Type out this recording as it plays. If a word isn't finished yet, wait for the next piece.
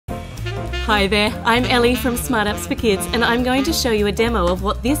Hi there, I'm Ellie from Smart Apps for Kids, and I'm going to show you a demo of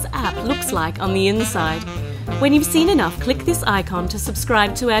what this app looks like on the inside. When you've seen enough, click this icon to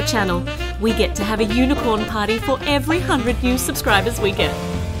subscribe to our channel. We get to have a unicorn party for every 100 new subscribers we get.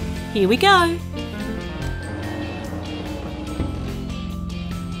 Here we go!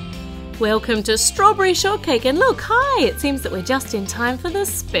 Welcome to Strawberry Shortcake, and look, hi! It seems that we're just in time for the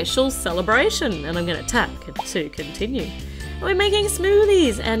special celebration, and I'm going to tap to continue. We're making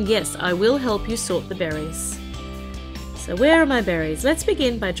smoothies, and yes, I will help you sort the berries. So where are my berries? Let's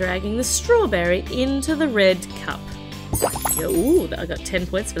begin by dragging the strawberry into the red cup. Ooh, I got 10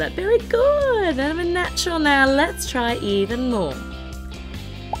 points for that. Very good! I'm a natural now. Let's try even more.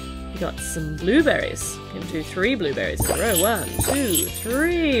 We got some blueberries. Can do 3 blueberries in a row. 1, 2,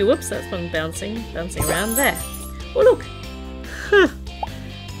 3. Whoops, that's one bouncing around there. Oh, look!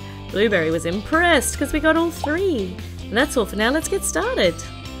 Blueberry was impressed because we got all 3. And that's all for now. Let's get started.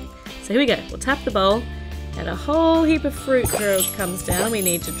 So here we go. We'll tap the bowl and a whole heap of fruit comes down. We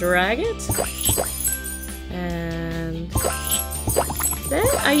need to drag it. And there.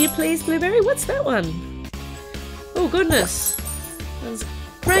 Are you pleased, blueberry? What's that one? Oh, goodness. There's a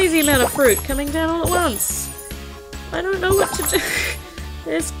crazy amount of fruit coming down all at once. I don't know what to do.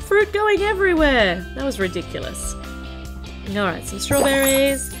 There's fruit going everywhere. That was ridiculous. Alright, some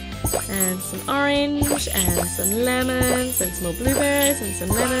strawberries. And some orange, and some lemons, and some more blueberries, and some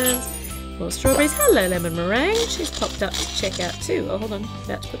lemons, more strawberries. Hello, lemon meringue. She's popped up to check out too. Oh, hold on.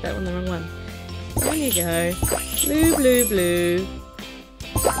 About to put that on the wrong one. There you go. Blue, blue, blue.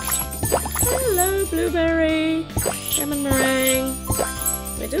 Hello, blueberry. Lemon meringue.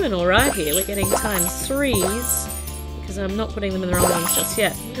 We're doing alright here. We're getting ×3s because I'm not putting them in the wrong ones just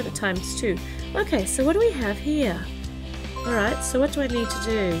yet. We've got a ×2. Okay, so what do we have here? Alright, so what do I need to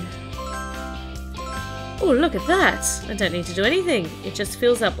do? Oh, look at that! I don't need to do anything. It just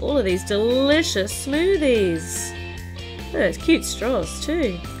fills up all of these delicious smoothies. Oh, there's cute straws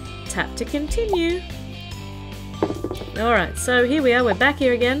too. Tap to continue. Alright, so here we are. We're back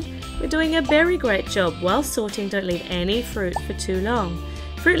here again. We're doing a very great job. While sorting, don't leave any fruit for too long.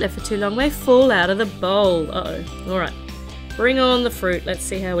 Fruit left for too long may fall out of the bowl. Uh-oh. Alright. Bring on the fruit. Let's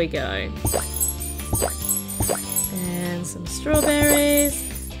see how we go. And some strawberries,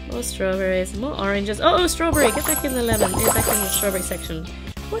 more strawberries, more oranges. Oh, strawberry! Get back in the lemon. Get back in the strawberry section.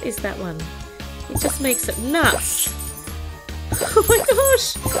 What is that one? It just makes it nuts. Oh my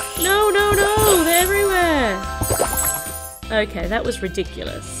gosh! No, no, no! They're everywhere! Okay, that was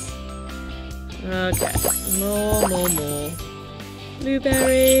ridiculous. Okay, more.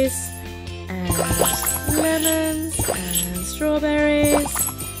 Blueberries, and lemons, and strawberries.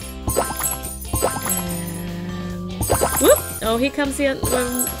 Whoop! Oh, here comes the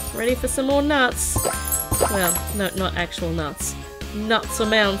one ready for some more nuts. Well, no, not actual nuts. Nuts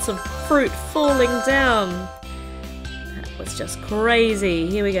amounts of fruit falling down. That was just crazy.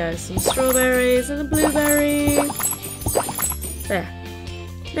 Here we go. Some strawberries and a blueberry. There.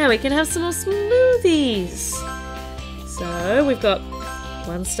 Now we can have some more smoothies. So we've got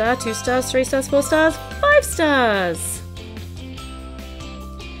 1 star, 2 stars, 3 stars, 4 stars, 5 stars.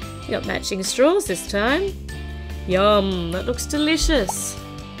 We got matching straws this time. Yum, that looks delicious.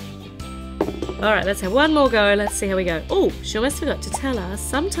 Alright, let's have one more go. Let's see how we go. Oh, she almost forgot to tell us.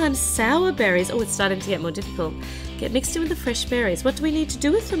 Sometimes sour berries, oh, it's starting to get more difficult, get mixed in with the fresh berries. What do we need to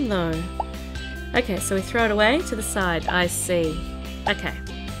do with them though? Okay, so we throw it away to the side. I see. Okay,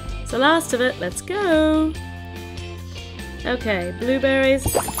 so last of it, let's go. Okay, blueberries.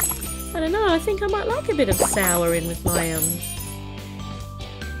 I don't know, I think I might like a bit of sour in with my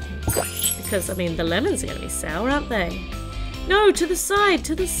because, I mean, the lemons are going to be sour, aren't they? No, to the side,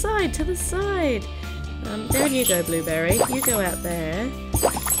 to the side, to the side. Down you go, blueberry. You go out there.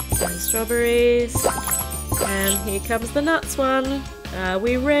 And strawberries. And here comes the nuts one. Are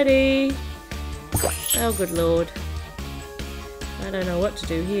we ready? Oh, good lord. I don't know what to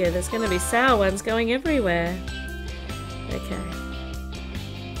do here. There's going to be sour ones going everywhere. Okay.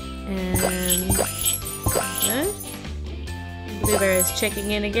 And... no? Blueberry's checking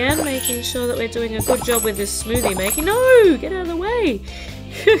in again, making sure that we're doing a good job with this smoothie making. No! Get out of the way!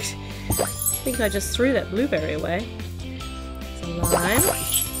 I think I just threw that blueberry away. Some lime.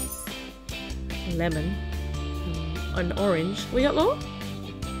 Lemon. An orange. We got more?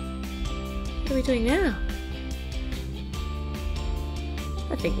 What are we doing now?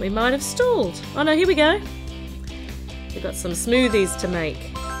 I think we might have stalled. Oh no, here we go. We've got some smoothies to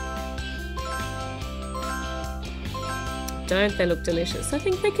make. Don't they look delicious? I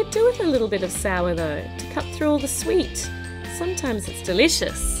think they could do with a little bit of sour though, to cut through all the sweet. Sometimes it's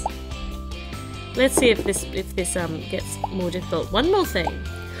delicious. Let's see if this gets more difficult. One more thing.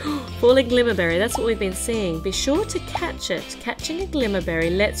 Falling glimmerberry, that's what we've been seeing. Be sure to catch it. Catching a glimmerberry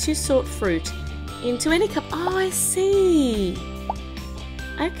lets you sort fruit into any cup. Oh, I see.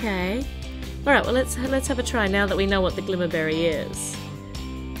 Okay. Alright, well let's have a try now that we know what the glimmerberry is.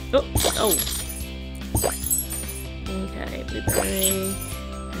 Oh. Okay, blueberry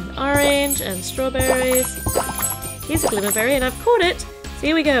and orange and strawberries. Here's a glimmerberry and I've caught it. So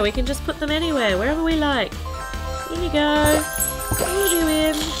here we go, we can just put them anywhere, wherever we like. Here you go. Pull you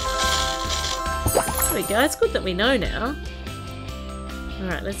in. There we go, it's good that we know now.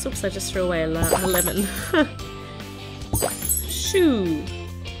 Alright, let's also just throw away a lemon. Shoo,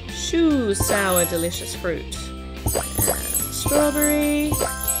 sour, delicious fruit. And strawberry,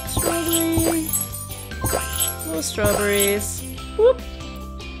 more strawberries. Whoop.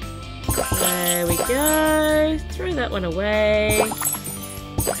 There we go. Throw that one away.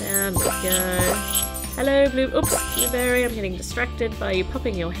 Down we go. Hello, blueberry. I'm getting distracted by you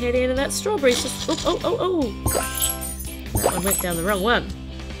popping your head in, and that strawberry's just. Oh. That one went down the wrong one.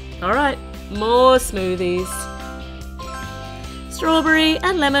 Alright, more smoothies. Strawberry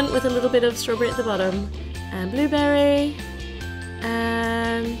and lemon with a little bit of strawberry at the bottom. And blueberry.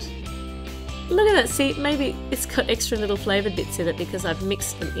 And look at that, see, maybe it's got extra little flavoured bits in it because I've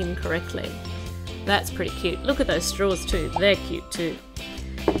mixed them incorrectly. That's pretty cute. Look at those straws too, they're cute too.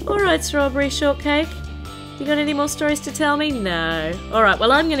 Alright, Strawberry Shortcake. You got any more stories to tell me? No. Alright,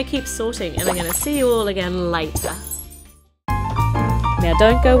 well I'm going to keep sorting and I'm going to see you all again later. Now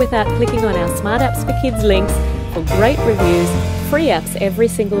don't go without clicking on our Smart Apps for Kids links for great reviews, free apps every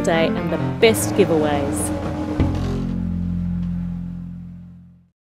single day and the best giveaways.